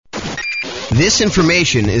This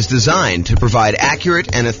information is designed to provide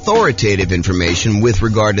accurate and authoritative information with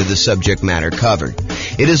regard to the subject matter covered.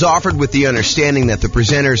 It is offered with the understanding that the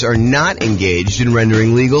presenters are not engaged in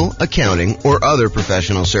rendering legal, accounting, or other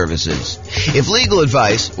professional services. If legal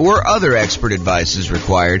advice or other expert advice is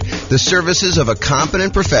required, the services of a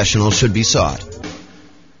competent professional should be sought.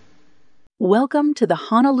 Welcome to the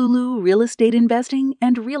Honolulu Real Estate Investing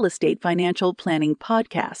and Real Estate Financial Planning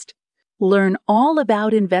Podcast. Learn all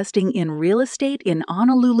about investing in real estate in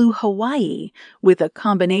Honolulu, Hawaii, with a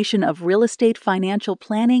combination of real estate financial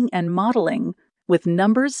planning and modeling with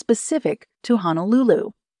numbers specific to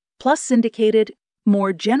Honolulu, plus syndicated,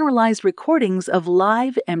 more generalized recordings of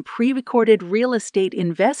live and pre-recorded real estate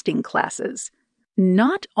investing classes,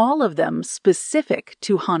 not all of them specific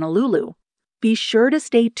to Honolulu. Be sure to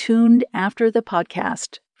stay tuned after the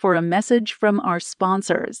podcast for a message from our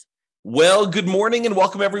sponsors. Well, good morning and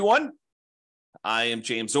welcome, everyone. I am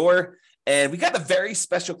James Orr, and we got a very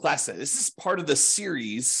special class today. This is part of the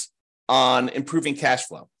series on improving cash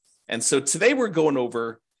flow. And so today we're going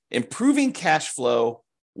over improving cash flow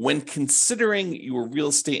when considering your real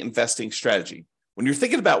estate investing strategy. When you're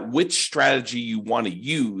thinking about which strategy you want to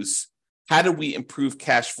use, how do we improve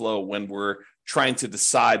cash flow when we're trying to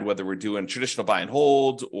decide whether we're doing traditional buy and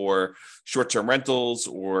hold or short-term rentals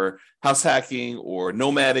or house hacking or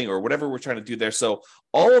nomading or whatever we're trying to do there. So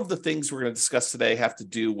all of the things we're going to discuss today have to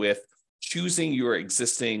do with choosing your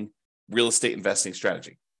existing real estate investing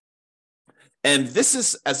strategy. And this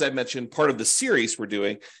is, as I mentioned, part of the series we're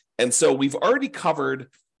doing. And so we've already covered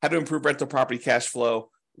how to improve rental property cash flow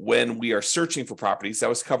when we are searching for properties. That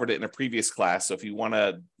was covered in a previous class. So if you want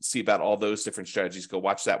to see about all those different strategies, go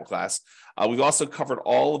watch that class. We've also covered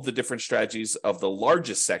all of the different strategies of the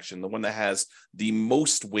largest section, the one that has the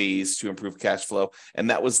most ways to improve cash flow. And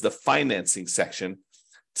that was the financing section.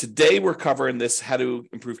 Today, we're covering this, how to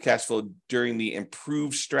improve cash flow during the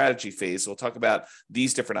improved strategy phase. We'll talk about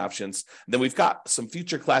these different options. And then we've got some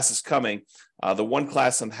future classes coming. The one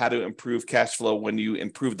class on how to improve cash flow when you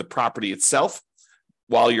improve the property itself,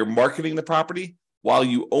 while you're marketing the property, while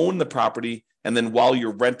you own the property, and then while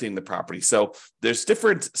you're renting the property. So there's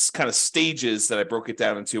different kind of stages that I broke it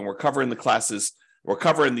down into, and we're covering the classes, we're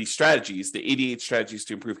covering the strategies, the 88 strategies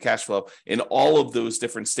to improve cash flow in all of those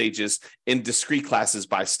different stages in discrete classes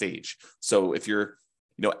by stage. So if you're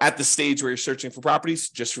at the stage where you're searching for properties,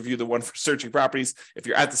 just review the one for searching properties. If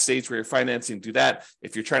you're at the stage where you're financing, do that.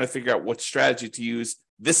 If you're trying to figure out what strategy to use,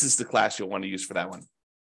 this is the class you'll want to use for that one.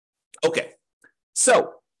 Okay.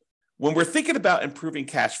 So when we're thinking about improving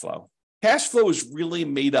cash flow is really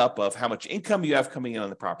made up of how much income you have coming in on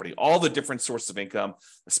the property, all the different sources of income,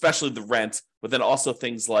 especially the rent, but then also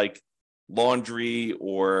things like laundry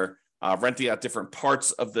or renting out different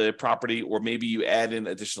parts of the property, or maybe you add in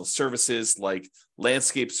additional services like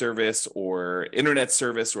landscape service or internet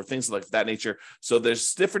service or things like that nature. So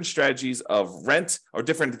there's different strategies of rent or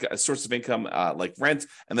different sources of income like rent,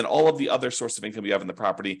 and then all of the other sources of income you have in the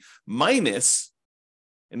property, minus,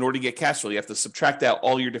 in order to get cash flow, you have to subtract out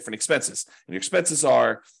all your different expenses. And your expenses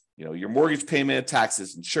are, your mortgage payment,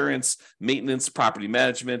 taxes, insurance, maintenance, property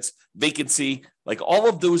management, vacancy, like all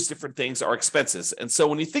of those different things are expenses. And so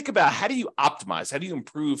when you think about how do you optimize, how do you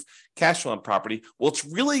improve cash flow on property? Well, it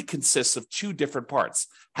really consists of two different parts.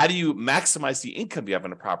 How do you maximize the income you have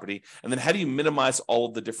on a property? And then how do you minimize all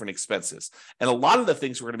of the different expenses? And a lot of the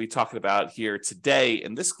things we're going to be talking about here today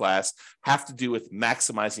in this class have to do with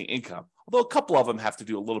maximizing income. Although a couple of them have to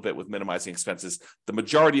do a little bit with minimizing expenses, the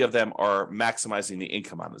majority of them are maximizing the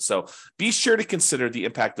income on it. So be sure to consider the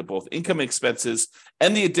impact of both income and expenses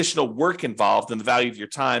and the additional work involved and the value of your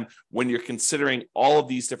time when you're considering all of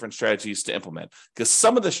these different strategies to implement. Because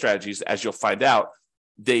some of the strategies, as you'll find out,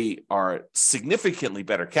 they are significantly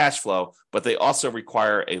better cash flow, but they also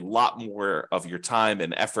require a lot more of your time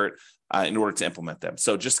and effort in order to implement them.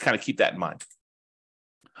 So just kind of keep that in mind.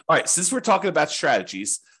 All right, since we're talking about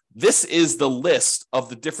strategies, this is the list of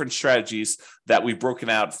the different strategies that we've broken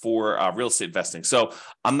out for real estate investing. So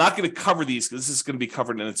I'm not going to cover these because this is going to be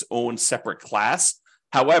covered in its own separate class.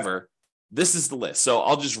 However, this is the list. So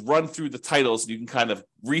I'll just run through the titles and you can kind of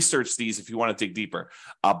research these if you want to dig deeper.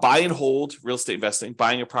 Buy and hold, real estate investing,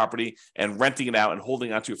 buying a property and renting it out and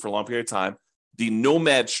holding onto it for a long period of time. The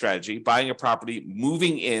nomad strategy, buying a property,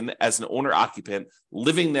 moving in as an owner-occupant,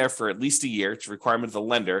 living there for at least a year. It's a requirement of the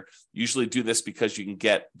lender. Usually do this because you can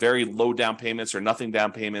get very low down payments or nothing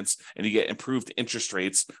down payments, and you get improved interest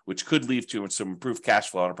rates, which could lead to some improved cash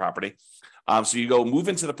flow on a property. So you go move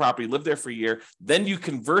into the property, live there for a year, then you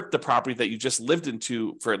convert the property that you just lived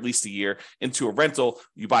into for at least a year into a rental.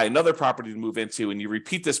 You buy another property to move into, and you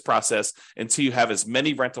repeat this process until you have as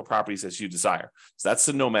many rental properties as you desire. So that's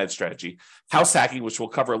the nomad strategy. House hacking, which we'll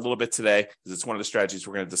cover a little bit today, because it's one of the strategies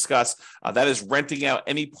we're going to discuss, that is renting out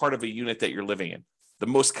any part of a unit that you're living in. The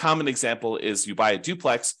most common example is you buy a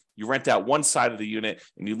duplex, you rent out one side of the unit,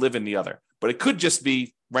 and you live in the other. But it could just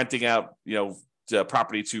be renting out, the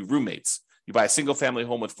property to roommates. You buy a single family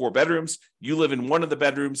home with 4 bedrooms, you live in one of the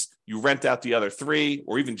bedrooms, you rent out the other 3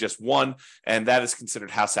 or even just one, and that is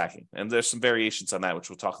considered house hacking. And there's some variations on that, which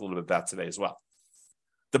we'll talk a little bit about today as well.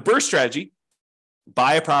 The BRRRR strategy: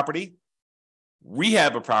 buy a property,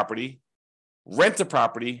 rehab a property, rent a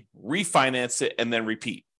property, refinance it, and then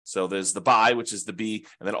repeat. So there's the buy, which is the B,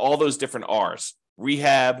 and then all those different R's: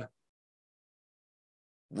 rehab,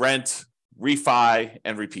 rent, refi,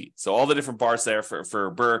 and repeat. So all the different bars there for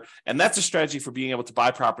BRRRR. And that's a strategy for being able to buy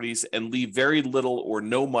properties and leave very little or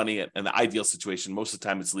no money in the ideal situation. Most of the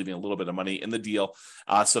time, it's leaving a little bit of money in the deal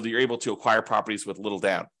so that you're able to acquire properties with little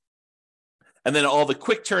down. And then all the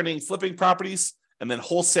quick turning, flipping properties, and then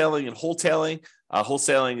wholesaling and wholetailing.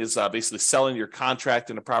 Wholesaling is basically selling your contract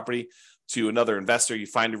in a property to another investor. You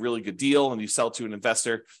find a really good deal and you sell to an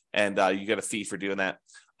investor, and you get a fee for doing that.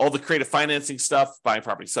 All the creative financing stuff: buying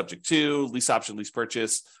property subject to, lease option, lease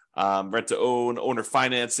purchase, rent to own, owner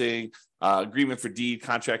financing, agreement for deed,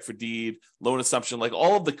 contract for deed, loan assumption, like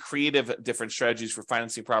all of the creative different strategies for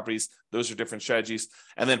financing properties. Those are different strategies.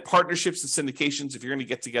 And then partnerships and syndications: if you're going to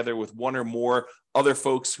get together with one or more other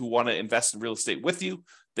folks who want to invest in real estate with you,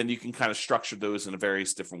 then you can kind of structure those in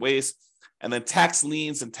various different ways. And then tax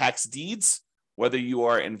liens and tax deeds: whether you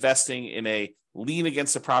are investing in a lien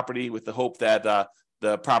against a property with the hope that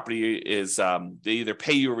the property is, they either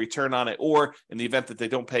pay you a return on it, or in the event that they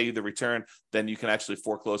don't pay you the return, then you can actually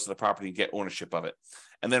foreclose on the property and get ownership of it.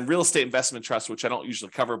 And then real estate investment trust, which I don't usually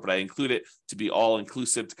cover, but I include it to be all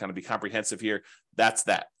inclusive, to kind of be comprehensive here. That's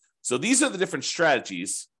that. So these are the different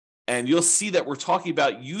strategies. And you'll see that we're talking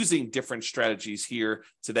about using different strategies here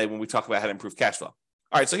today when we talk about how to improve cash flow.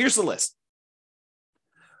 All right, so here's the list.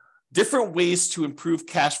 Different ways to improve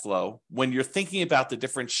cash flow when you're thinking about the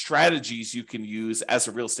different strategies you can use as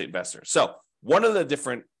a real estate investor. So one of the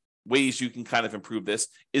different ways you can kind of improve this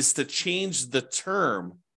is to change the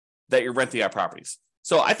term that you're renting out properties.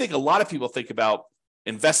 So I think a lot of people think about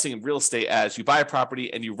investing in real estate as you buy a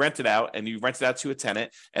property and you rent it out, and you rent it out to a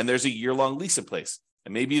tenant, and there's a year-long lease in place.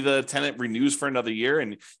 And maybe the tenant renews for another year,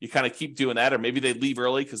 and you kind of keep doing that. Or maybe they leave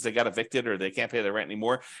early because they got evicted or they can't pay their rent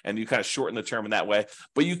anymore, and you kind of shorten the term in that way.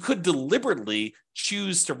 But you could deliberately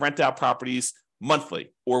choose to rent out properties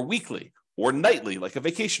monthly or weekly or nightly, like a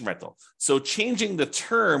vacation rental. So changing the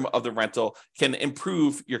term of the rental can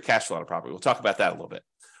improve your cash flow on a property. We'll talk about that a little bit.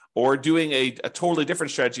 Or doing a totally different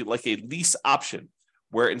strategy, like a lease option,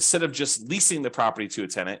 where instead of just leasing the property to a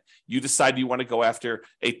tenant, you decide you want to go after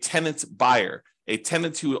a tenant buyer, a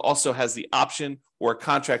tenant who also has the option or a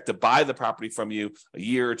contract to buy the property from you a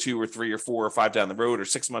year or 2 or 3 or 4 or 5 down the road, or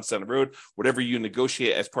 6 months down the road, whatever you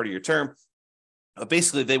negotiate as part of your term.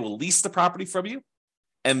 Basically, they will lease the property from you,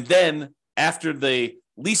 and then after they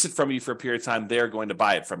lease it from you for a period of time, they're going to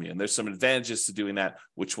buy it from you. And there's some advantages to doing that,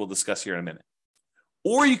 which we'll discuss here in a minute.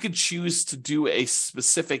 Or you could choose to do a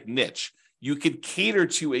specific niche. You could cater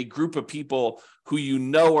to a group of people who you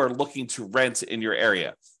know are looking to rent in your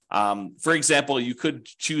area. For example, you could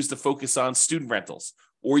choose to focus on student rentals,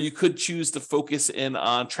 or you could choose to focus in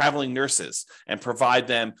on traveling nurses and provide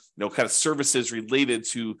them, kind of services related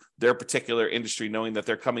to their particular industry, knowing that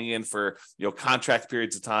they're coming in for, contract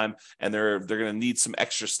periods of time, and they're going to need some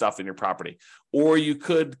extra stuff in your property. Or you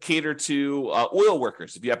could cater to oil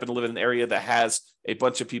workers if you happen to live in an area that has a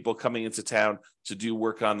bunch of people coming into town to do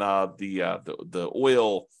work on the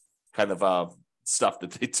oil kind of stuff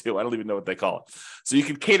that they do. I don't even know what they call it. So you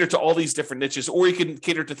can cater to all these different niches, or you can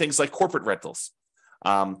cater to things like corporate rentals.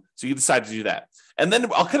 So you decide to do that. And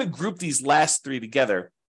then I'll kind of group these last 3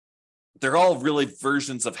 together. They're all really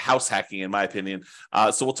versions of house hacking, in my opinion.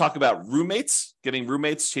 So we'll talk about roommates, getting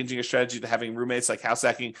roommates, changing a strategy to having roommates, like house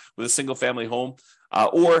hacking with a single family home,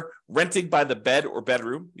 or renting by the bed or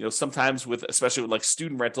bedroom. Sometimes especially with like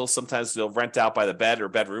student rentals, sometimes they'll rent out by the bed or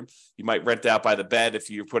bedroom. You might rent out by the bed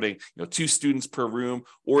if you're putting 2 students per room,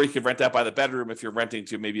 or you could rent out by the bedroom if you're renting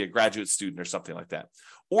to maybe a graduate student or something like that.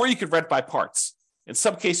 Or you could rent by parts. In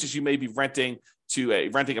some cases, you may be renting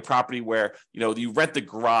a property where you rent the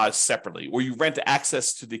garage separately, or you rent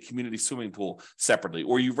access to the community swimming pool separately,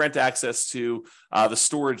 or you rent access to the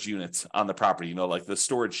storage units on the property, like the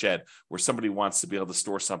storage shed where somebody wants to be able to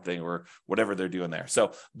store something or whatever they're doing there.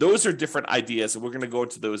 So those are different ideas, and we're going to go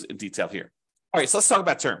into those in detail here. All right, so let's talk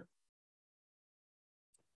about term.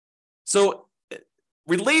 So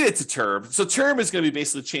related to term, so term is going to be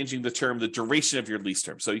basically changing the duration of your lease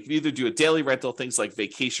term. So you can either do a daily rental, things like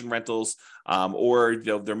vacation rentals, or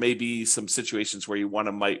there may be some situations where you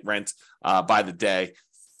might rent by the day,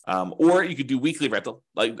 or you could do weekly rental.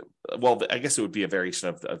 I guess it would be a variation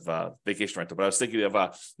of vacation rental. But I was thinking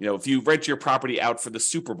of if you rent your property out for the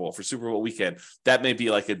Super Bowl weekend, that may be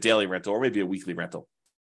like a daily rental or maybe a weekly rental.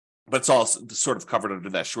 But it's all sort of covered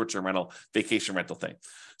under that short-term rental, vacation rental thing.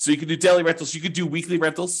 So you can do daily rentals. You could do weekly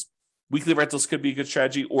rentals. Weekly rentals could be a good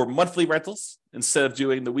strategy, or monthly rentals. Instead of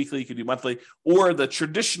doing the weekly, you could do monthly. Or the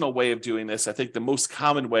traditional way of doing this, I think the most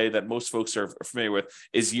common way that most folks are familiar with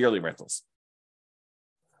is yearly rentals.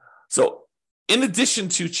 So in addition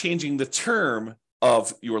to changing the term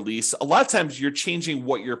of your lease, a lot of times you're changing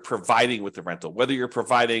what you're providing with the rental, whether you're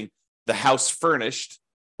providing the house furnished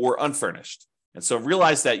or unfurnished. And so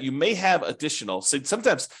realize that you may have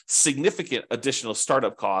sometimes significant additional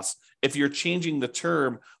startup costs if you're changing the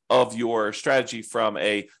term of your strategy from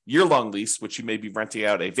a year-long lease, which you may be renting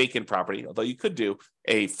out a vacant property, although you could do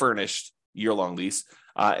a furnished year-long lease,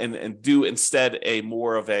 and do instead a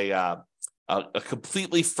more of a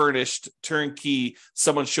completely furnished turnkey.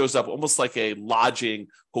 Someone shows up almost like a lodging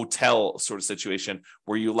hotel sort of situation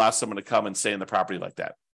where you allow someone to come and stay in the property like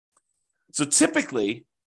that. So typically,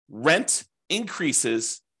 rent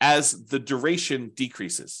increases as the duration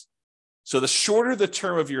decreases. So the shorter the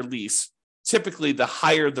term of your lease, typically the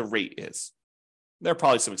higher the rate is. There are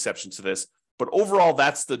probably some exceptions to this, but overall,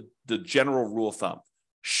 that's the general rule of thumb.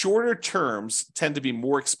 Shorter terms tend to be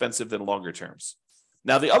more expensive than longer terms.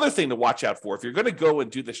 Now, the other thing to watch out for, if you're going to go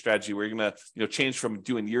and do the strategy where you're going to change from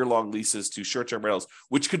doing year-long leases to short-term rentals,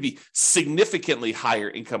 which could be significantly higher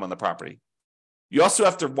income on the property, you also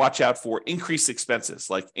have to watch out for increased expenses,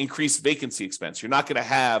 like increased vacancy expense. You're not going to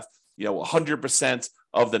have 100%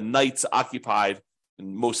 of the nights occupied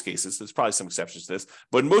in most cases. There's probably some exceptions to this,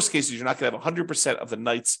 but in most cases, you're not going to have 100% of the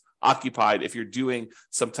nights occupied if you're doing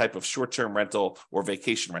some type of short-term rental or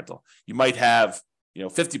vacation rental. You might have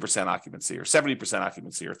 50% occupancy or 70%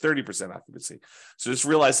 occupancy or 30% occupancy. So just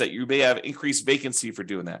realize that you may have increased vacancy for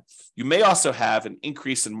doing that. You may also have an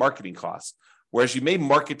increase in marketing costs. Whereas you may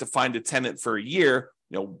market to find a tenant for a year,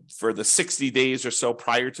 for the 60 days or so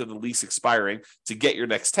prior to the lease expiring to get your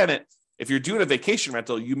next tenant. If you're doing a vacation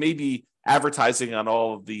rental, you may be advertising on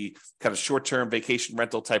all of the kind of short-term vacation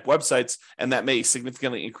rental type websites, and that may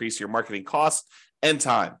significantly increase your marketing costs and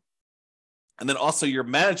time. And then also your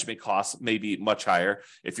management costs may be much higher.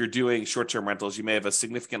 If you're doing short-term rentals, you may have a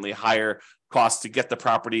significantly higher cost to get the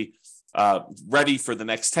property ready for the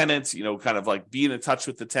next tenants, kind of like being in touch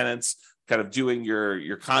with the tenants, kind of doing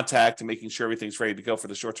your contact and making sure everything's ready to go for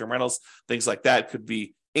the short-term rentals. Things like that could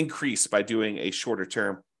be increased by doing a shorter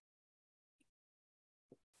term.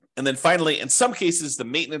 And then finally, in some cases, the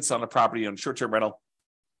maintenance on a property on short-term rental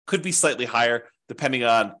could be slightly higher depending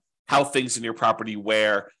on how things in your property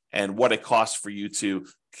wear and what it costs for you to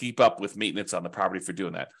keep up with maintenance on the property for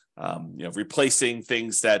doing that. Replacing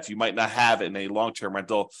things that you might not have in a long-term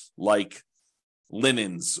rental, like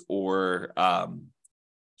linens or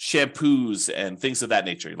shampoos and things of that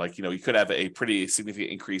nature. Like, you could have a pretty significant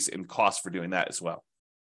increase in cost for doing that as well.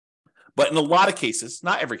 But in a lot of cases,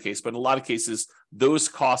 not every case, but in a lot of cases, those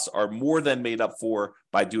costs are more than made up for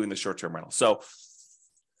by doing the short-term rental. So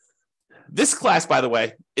this class, by the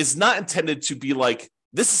way, is not intended to be like,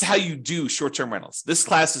 this is how you do short-term rentals. This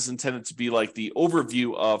class is intended to be like the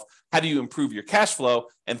overview of how do you improve your cash flow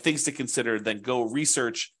and things to consider, then go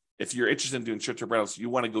research. If you're interested in doing short-term rentals, you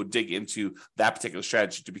want to go dig into that particular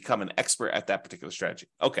strategy to become an expert at that particular strategy.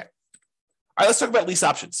 Okay. All right, let's talk about lease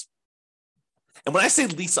options. And when I say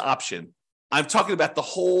lease option, I'm talking about the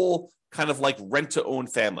whole kind of like rent-to-own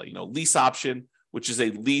family. Lease option, which is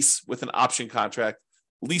a lease with an option contract.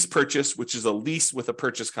 Lease purchase, which is a lease with a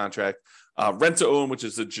purchase contract. Rent-to-own, which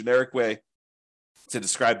is a generic way to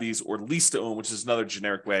describe these, or lease-to-own, which is another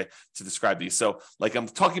generic way to describe these. So like I'm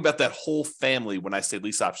talking about that whole family when I say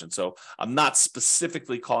lease option. So I'm not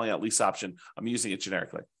specifically calling out lease option. I'm using it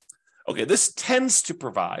generically. Okay, this tends to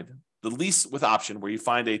provide the lease with option where you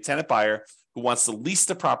find a tenant buyer who wants to lease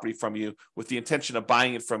the property from you with the intention of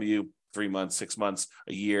buying it from you 3 months, 6 months,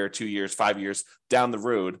 a year, 2 years, 5 years down the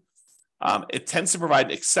road. It tends to provide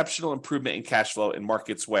exceptional improvement in cash flow in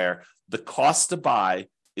markets where the cost to buy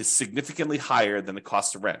is significantly higher than the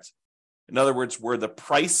cost to rent. In other words, where the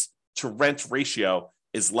price to rent ratio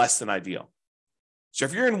is less than ideal. So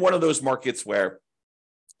if you're in one of those markets where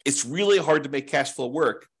it's really hard to make cash flow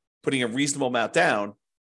work, putting a reasonable amount down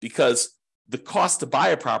because the cost to buy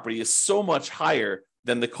a property is so much higher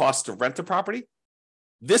than the cost to rent a property,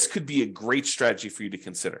 this could be a great strategy for you to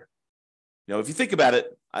consider. If you think about it,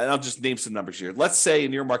 I'll just name some numbers here. Let's say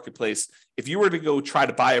in your marketplace, if you were to go try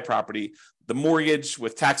to buy a property, the mortgage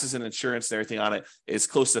with taxes and insurance and everything on it is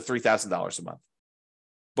close to $3,000 a month.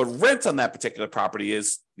 But rent on that particular property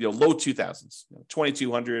is, low 2000s,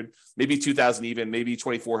 2,200, maybe 2,000 even, maybe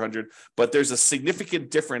 2,400. But there's a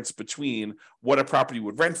significant difference between what a property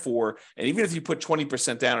would rent for, and even if you put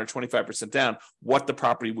 20% down or 25% down, what the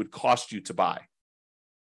property would cost you to buy.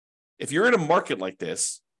 If you're in a market like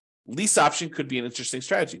this, lease option could be an interesting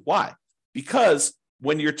strategy. Why? Because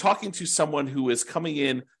when you're talking to someone who is coming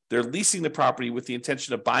in, they're leasing the property with the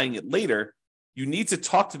intention of buying it later, you need to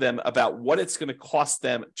talk to them about what it's going to cost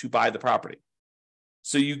them to buy the property.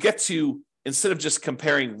 So you get to, instead of just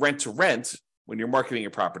comparing rent to rent when you're marketing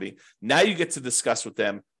your property, now you get to discuss with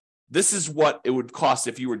them, this is what it would cost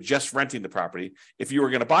if you were just renting the property. If you were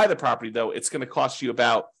going to buy the property, though, it's going to cost you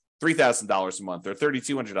about $3,000 a month or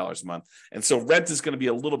 $3,200 a month. And so rent is going to be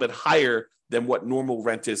a little bit higher than what normal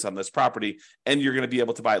rent is on this property, and you're going to be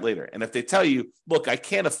able to buy it later. And if they tell you, look, I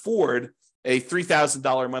can't afford a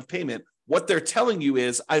 $3,000 a month payment, what they're telling you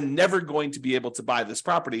is, I'm never going to be able to buy this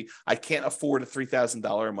property. I can't afford a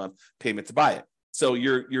 $3,000 a month payment to buy it. So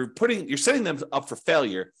you're setting them up for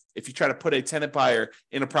failure if you try to put a tenant buyer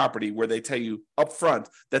in a property where they tell you up front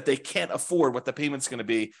that they can't afford what the payment's going to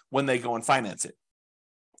be when they go and finance it.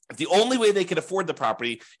 If the only way they can afford the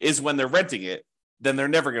property is when they're renting it, then they're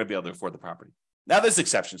never going to be able to afford the property. Now, there's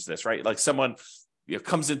exceptions to this, right? Like someone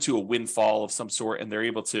comes into a windfall of some sort and they're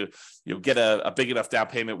able to get a big enough down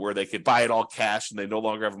payment where they could buy it all cash and they no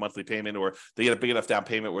longer have a monthly payment, or they get a big enough down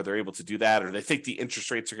payment where they're able to do that, or they think the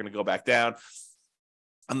interest rates are going to go back down.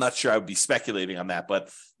 I'm not sure I would be speculating on that, but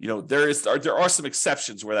there are some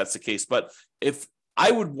exceptions where that's the case. But if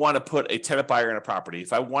I would want to put a tenant buyer in a property,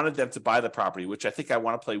 if I wanted them to buy the property, which I think I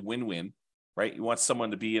want to play win-win, right? You want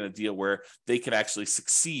someone to be in a deal where they can actually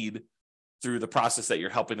succeed through the process that you're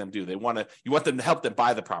helping them do. You want them to help them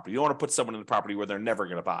buy the property. You don't want to put someone in the property where they're never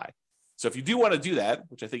going to buy. So if you do want to do that,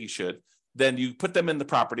 which I think you should, then you put them in the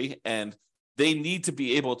property and they need to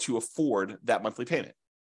be able to afford that monthly payment.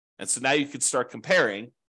 And so now you can start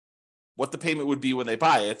comparing what the payment would be when they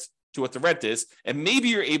buy it to what the rent is. And maybe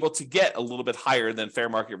you're able to get a little bit higher than fair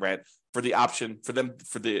market rent for the option for them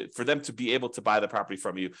to be able to buy the property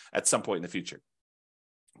from you at some point in the future.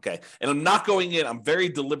 Okay. And I'm very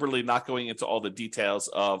deliberately not going into all the details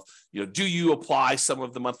of, do you apply some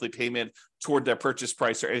of the monthly payment toward their purchase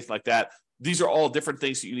price or anything like that? These are all different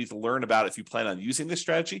things that you need to learn about if you plan on using this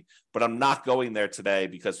strategy, but I'm not going there today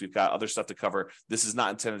because we've got other stuff to cover. This is not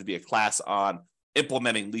intended to be a class on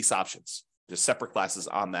implementing lease options. There's separate classes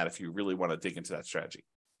on that if you really want to dig into that strategy.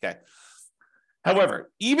 Okay.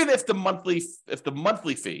 However, even if the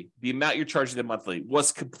monthly fee, the amount you're charging them monthly,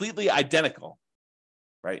 was completely identical,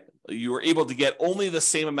 right? You were able to get only the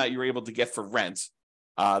same amount you were able to get for rent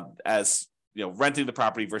as renting the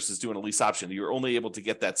property versus doing a lease option. You were only able to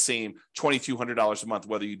get that same $2,200 a month,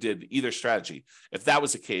 whether you did either strategy. If that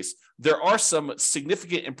was the case, there are some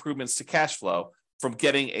significant improvements to cash flow from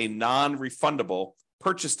getting a non-refundable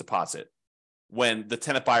purchase deposit when the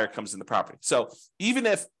tenant buyer comes in the property. So even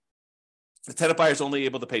if the tenant buyer is only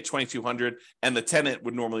able to pay $2,200 and the tenant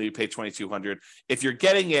would normally pay $2,200, if you're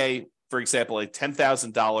getting for example, a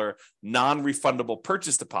 $10,000 non-refundable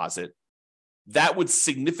purchase deposit, that would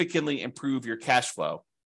significantly improve your cash flow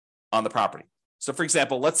on the property. So for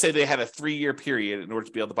example, let's say they had a 3-year period in order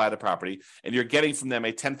to be able to buy the property, and you're getting from them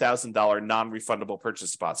a $10,000 non-refundable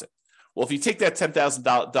purchase deposit. Well, if you take that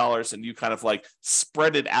 $10,000 and you kind of like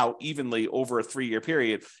spread it out evenly over a 3-year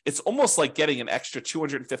period, it's almost like getting an extra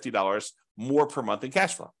 $250 more per month in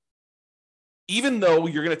cash flow. Even though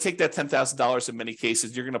you're going to take that $10,000 in many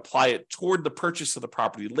cases, you're going to apply it toward the purchase of the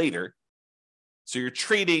property later. So you're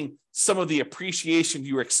trading some of the appreciation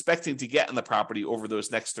you were expecting to get in the property over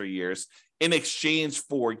those next 3 years in exchange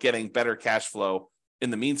for getting better cash flow in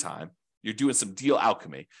the meantime. You're doing some deal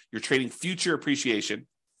alchemy. You're trading future appreciation,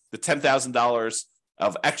 the $10,000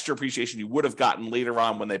 of extra appreciation you would have gotten later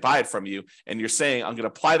on when they buy it from you. And you're saying, I'm going to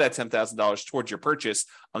apply that $10,000 towards your purchase.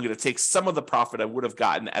 I'm going to take some of the profit I would have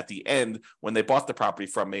gotten at the end when they bought the property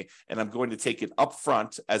from me, and I'm going to take it up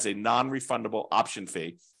front as a non-refundable option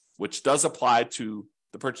fee, which does apply to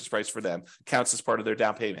the purchase price for them, counts as part of their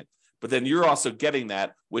down payment. But then you're also getting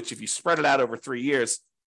that, which if you spread it out over 3 years,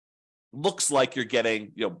 looks like you're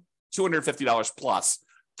getting $250 plus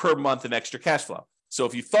per month in extra cash flow. So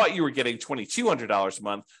if you thought you were getting $2,200 a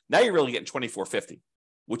month, now you're really getting $2,450,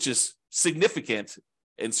 which is significant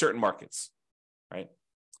in certain markets, right?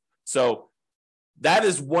 So that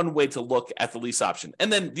is one way to look at the lease option.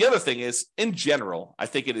 And then the other thing is, in general, I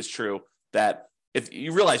think it is true that if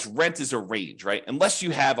you realize rent is a range, right? Unless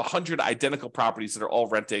you have 100 identical properties that are all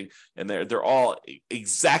renting and they're all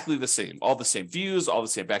exactly the same, all the same views, all the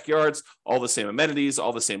same backyards, all the same amenities,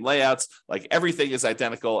 all the same layouts, like everything is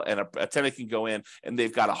identical, and a tenant can go in and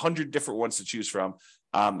they've got 100 different ones to choose from,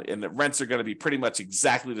 and the rents are going to be pretty much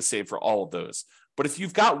exactly the same for all of those. But if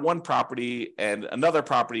you've got one property and another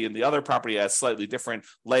property, and the other property has slightly different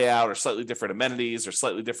layout or slightly different amenities or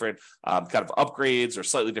slightly different kind of upgrades or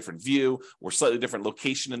slightly different view or slightly different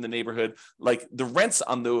location in the neighborhood, like the rents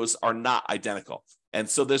on those are not identical. And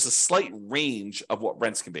so there's a slight range of what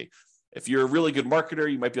rents can be. If you're a really good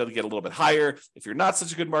marketer, you might be able to get a little bit higher. If you're not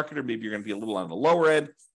such a good marketer, maybe you're going to be a little on the lower end.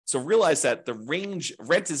 So realize that the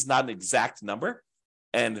rent is not an exact number,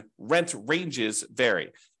 and rent ranges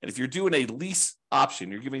vary. And if you're doing a lease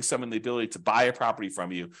option, you're giving someone the ability to buy a property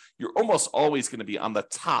from you, you're almost always going to be on the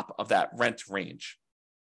top of that rent range.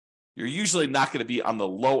 You're usually not going to be on the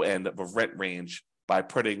low end of a rent range by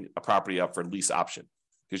putting a property up for lease option,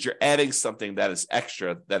 because you're adding something that is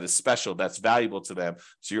extra, that is special, that's valuable to them.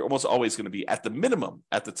 So you're almost always going to be at the minimum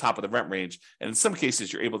at the top of the rent range. And in some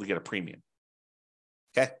cases, you're able to get a premium.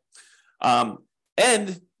 Okay.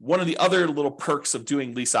 And one of the other little perks of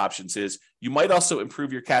doing lease options is you might also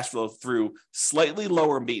improve your cash flow through slightly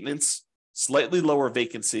lower maintenance, slightly lower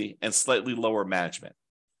vacancy, and slightly lower management.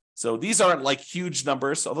 So these aren't like huge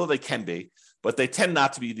numbers, although they can be, but they tend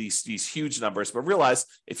not to be these huge numbers. But realize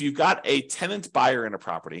if you've got a tenant buyer in a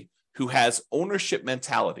property who has ownership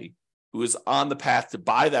mentality, who is on the path to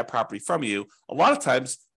buy that property from you, a lot of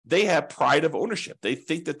times they have pride of ownership. They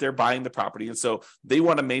think that they're buying the property, and so they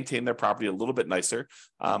want to maintain their property a little bit nicer.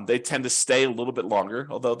 They tend to stay a little bit longer,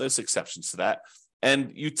 although there's exceptions to that.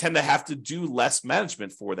 And you tend to have to do less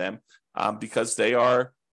management for them because they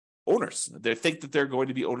are owners. They think that they're going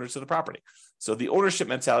to be owners of the property. So the ownership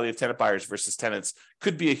mentality of tenant buyers versus tenants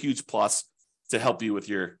could be a huge plus to help you with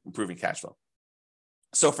your improving cash flow.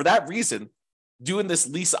 So for that reason, doing this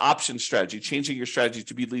lease option strategy, changing your strategy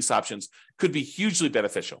to be lease options, could be hugely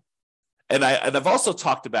beneficial. And I've also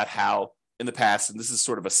talked about how in the past, and this is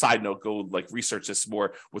sort of a side note, go like research this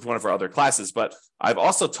more with one of our other classes, but I've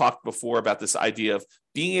also talked before about this idea of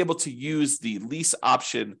being able to use the lease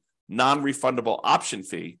option non-refundable option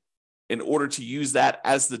fee in order to use that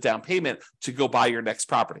as the down payment to go buy your next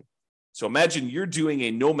property. So imagine you're doing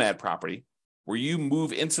a nomad property where you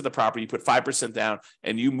move into the property, you put 5% down,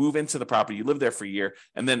 and you move into the property, you live there for a year.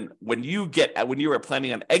 And then when you are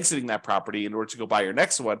planning on exiting that property in order to go buy your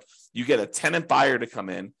next one, you get a tenant buyer to come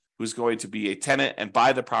in who's going to be a tenant and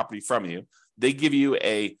buy the property from you. They give you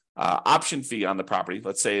a option fee on the property.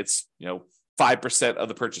 Let's say it's 5% of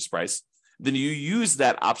the purchase price. Then you use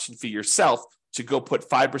that option fee yourself to go put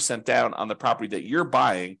 5% down on the property that you're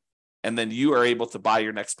buying, and then you are able to buy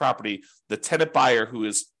your next property. The tenant buyer who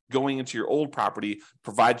is going into your old property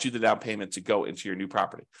provides you the down payment to go into your new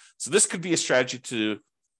property. So this could be a strategy to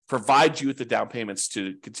provide you with the down payments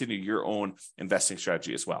to continue your own investing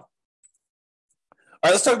strategy as well. All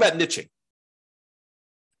right, let's talk about niching.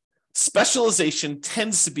 Specialization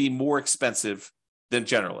tends to be more expensive than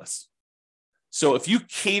generalists. So if you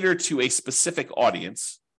cater to a specific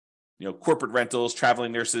audience, corporate rentals,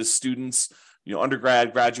 traveling nurses, students,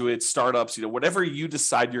 undergrad, graduates, startups, whatever you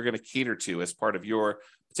decide you're going to cater to as part of your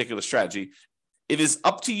particular strategy, it is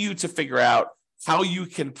up to you to figure out how you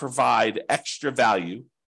can provide extra value,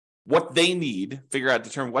 what they need,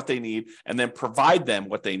 determine what they need, and then provide them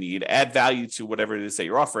what they need, add value to whatever it is that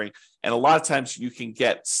you're offering. And a lot of times you can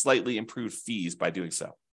get slightly improved fees by doing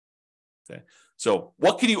so. Okay. So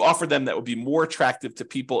what can you offer them that would be more attractive to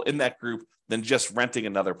people in that group than just renting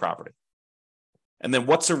another property? And then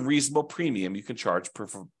what's a reasonable premium you can charge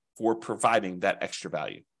for providing that extra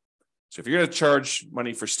value? So if you're going to charge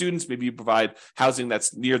money for students, maybe you provide housing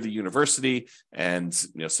that's near the university and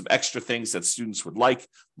some extra things that students would like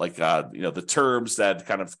the terms that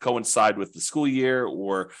kind of coincide with the school year,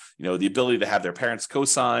 or the ability to have their parents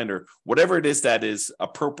co-sign, or whatever it is that is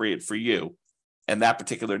appropriate for you and that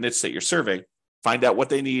particular niche that you're serving. Find out what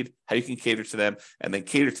they need, how you can cater to them, and then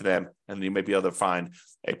cater to them, and then you may be able to find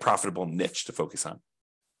a profitable niche to focus on.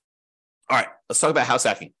 All right, let's talk about house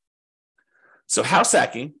hacking. So house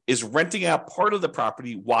hacking is renting out part of the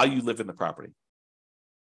property while you live in the property.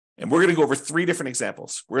 And we're going to go over 3 different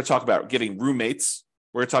examples. We're going to talk about getting roommates.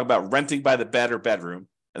 We're going to talk about renting by the bed or bedroom.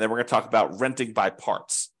 And then we're going to talk about renting by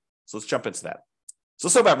parts. So let's jump into that. So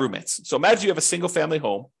let's talk about roommates. So imagine you have a single family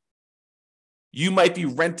home. You might be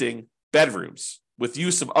renting bedrooms with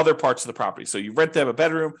use of other parts of the property. So you rent them a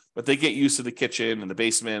bedroom, but they get use of the kitchen and the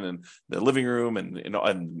basement and the living room and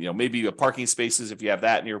maybe a parking spaces if you have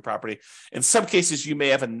that in your property. In some cases, you may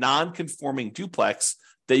have a non-conforming duplex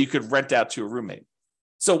that you could rent out to a roommate.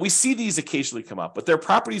 So we see these occasionally come up, but they're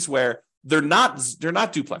properties where they're not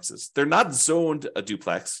duplexes. They're not zoned a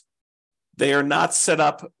duplex. They are not set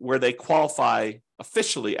up where they qualify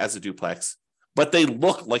officially as a duplex, but they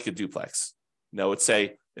look like a duplex. It's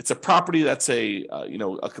a property that's a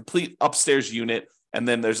complete upstairs unit, and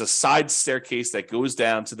then there's a side staircase that goes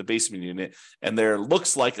down to the basement unit, and there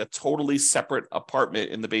looks like a totally separate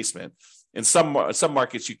apartment in the basement. In some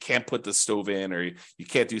markets, you can't put the stove in, or you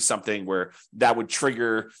can't do something where that would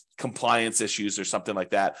trigger compliance issues or something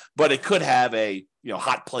like that. But it could have a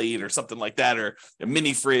hot plate or something like that, or a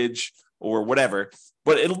mini fridge or whatever.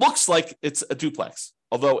 But it looks like it's a duplex,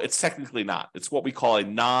 although it's technically not. It's what we call a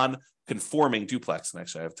non-conforming duplex. And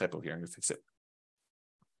actually, I have a typo here. I'm going to fix it.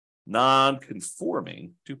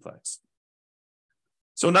 Non-conforming duplex.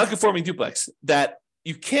 So non-conforming duplex that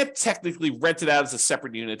you can't technically rent it out as a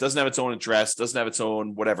separate unit. It doesn't have its own address, doesn't have its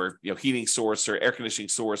own whatever, heating source or air conditioning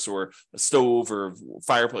source or a stove or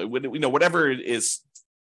fireplace, whatever it is,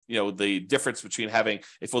 the difference between having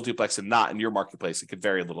a full duplex and not in your marketplace, it could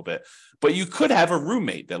vary a little bit. But you could have a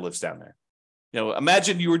roommate that lives down there.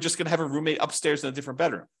 Imagine you were just going to have a roommate upstairs in a different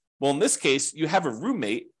bedroom. Well, in this case, you have a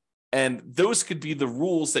roommate, and those could be the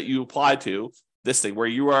rules that you apply to this thing where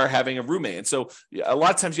you are having a roommate. And so a lot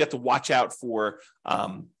of times you have to watch out for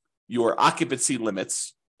your occupancy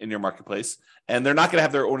limits in your marketplace, and they're not going to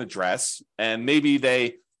have their own address. And maybe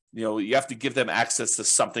you have to give them access to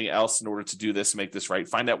something else in order to do this and make this right.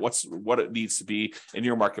 Find out what it needs to be in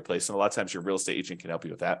your marketplace. And a lot of times your real estate agent can help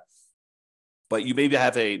you with that. But you maybe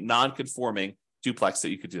have a non-conforming duplex that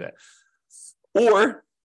you could do that. Or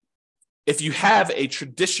if you have a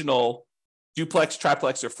traditional duplex,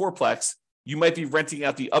 triplex, or fourplex, you might be renting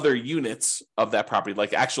out the other units of that property,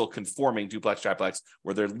 like actual conforming duplex, triplex,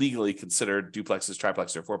 where they're legally considered duplexes,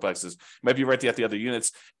 triplexes, or fourplexes. You might be renting out the other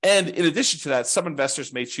units. And in addition to that, some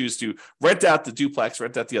investors may choose to rent out the duplex,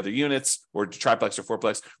 rent out the other units, or triplex or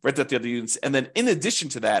fourplex, rent out the other units. And then in addition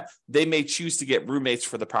to that, they may choose to get roommates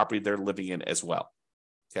for the property they're living in as well.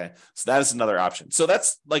 Okay, so that is another option. So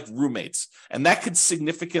that's like roommates. And that could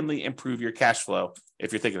significantly improve your cash flow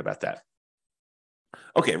if you're thinking about that.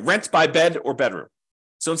 Okay, rent by bed or bedroom.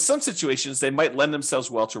 So in some situations, they might lend themselves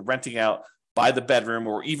well to renting out by the bedroom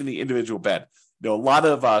or even the individual bed. A lot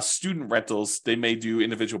of student rentals, they may do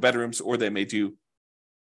individual bedrooms, or they may do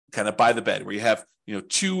kind of by the bed, where you have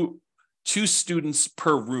two students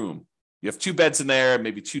per room. You have two beds in there,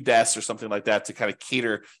 maybe two desks or something like that to kind of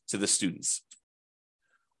cater to the students.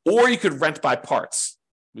 Or you could rent by parts.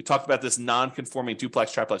 We talked about this non-conforming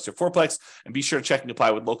duplex, triplex, or fourplex, and be sure to check and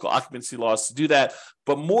comply with local occupancy laws to do that.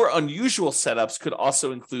 But more unusual setups could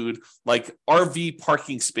also include like RV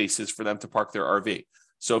parking spaces for them to park their RV.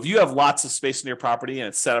 So if you have lots of space in your property and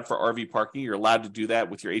it's set up for RV parking, you're allowed to do that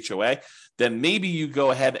with your HOA, then maybe you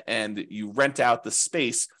go ahead and you rent out the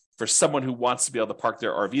space for someone who wants to be able to park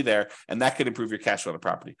their RV there, and that could improve your cash flow on the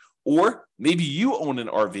property. Or maybe you own an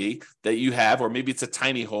RV that you have, or maybe it's a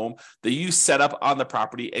tiny home that you set up on the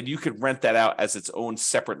property, and you could rent that out as its own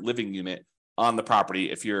separate living unit on the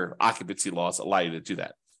property if your occupancy laws allow you to do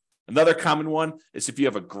that. Another common one is if you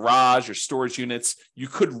have a garage or storage units, you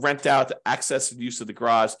could rent out the access and use of the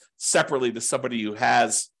garage separately to somebody who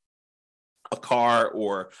has a car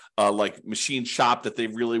or like machine shop that they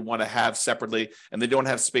really want to have separately, and they don't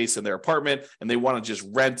have space in their apartment, and they want to just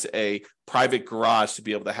rent a private garage to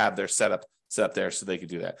be able to have their setup there, so they can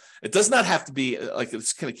do that. It does not have to be like,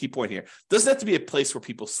 it's kind of key point here. It doesn't have to be a place where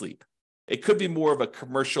people sleep. It could be more of a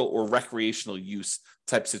commercial or recreational use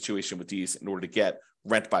type situation with these in order to get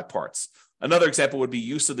rent by parts. Another example would be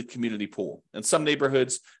use of the community pool. In some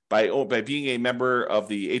neighborhoods, by being a member of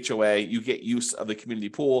the HOA, you get use of the community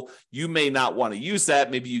pool. You may not want to use that.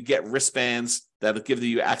 Maybe you get wristbands that'll give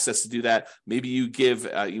you access to do that. Maybe you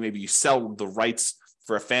maybe you sell the rights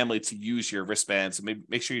for a family to use your wristbands. So maybe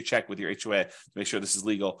make sure you check with your HOA to make sure this is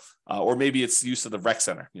legal. Or maybe it's use of the rec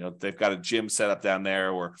center. They've got a gym set up down there,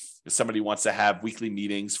 or if somebody wants to have weekly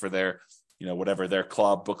meetings for their whatever, their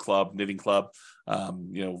club, book club, knitting club,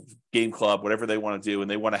 game club, whatever they want to do, and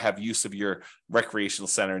they want to have use of your recreational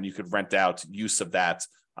center, and you could rent out use of that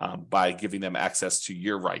by giving them access to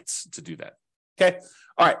your rights to do that. Okay.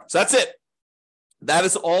 All right. So that's it. That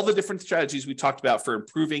is all the different strategies we talked about for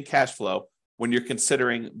improving cash flow when you're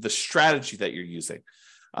considering the strategy that you're using.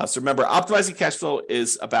 So remember, optimizing cash flow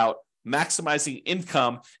is about maximizing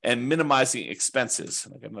income and minimizing expenses.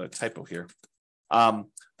 I got another typo here.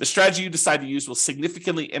 The strategy you decide to use will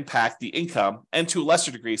significantly impact the income and, to a lesser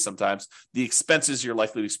degree sometimes, the expenses you're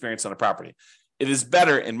likely to experience on a property. It is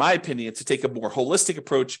better, in my opinion, to take a more holistic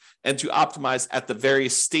approach and to optimize at the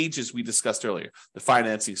various stages we discussed earlier: the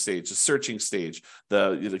financing stage, the searching stage,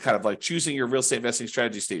 the kind of like choosing your real estate investing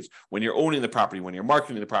strategy stage, when you're owning the property, when you're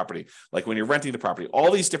marketing the property, like when you're renting the property, all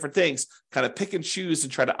these different things. Kind of pick and choose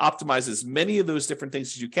and try to optimize as many of those different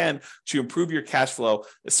things as you can to improve your cash flow,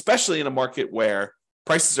 especially in a market where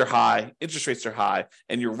prices are high, interest rates are high,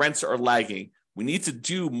 and your rents are lagging. We need to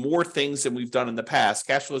do more things than we've done in the past.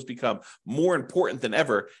 Cash flow has become more important than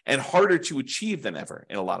ever and harder to achieve than ever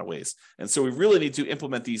in a lot of ways. And so we really need to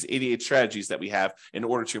implement these 88 strategies that we have in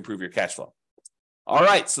order to improve your cash flow. All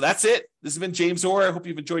right, so that's it. This has been James Orr. I hope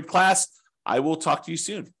you've enjoyed class. I will talk to you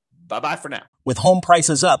soon. Bye-bye for now. With home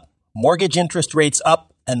prices up, mortgage interest rates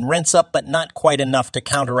up, and rents up but not quite enough to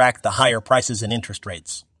counteract the higher prices and interest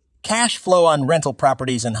rates, cash flow on rental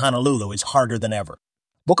properties in Honolulu is harder than ever.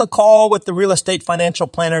 Book a call with the Real Estate Financial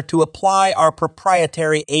Planner to apply our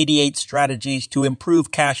proprietary 88 strategies to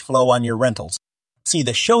improve cash flow on your rentals. See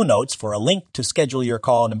the show notes for a link to schedule your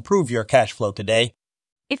call and improve your cash flow today.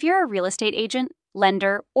 If you're a real estate agent,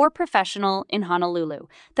 lender, or professional in Honolulu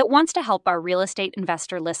that wants to help our real estate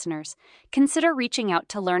investor listeners, consider reaching out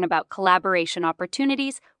to learn about collaboration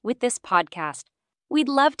opportunities with this podcast. We'd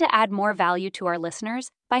love to add more value to our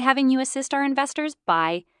listeners by having you assist our investors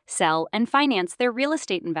buy, sell, and finance their real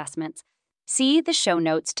estate investments. See the show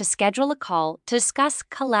notes to schedule a call to discuss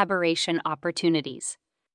collaboration opportunities.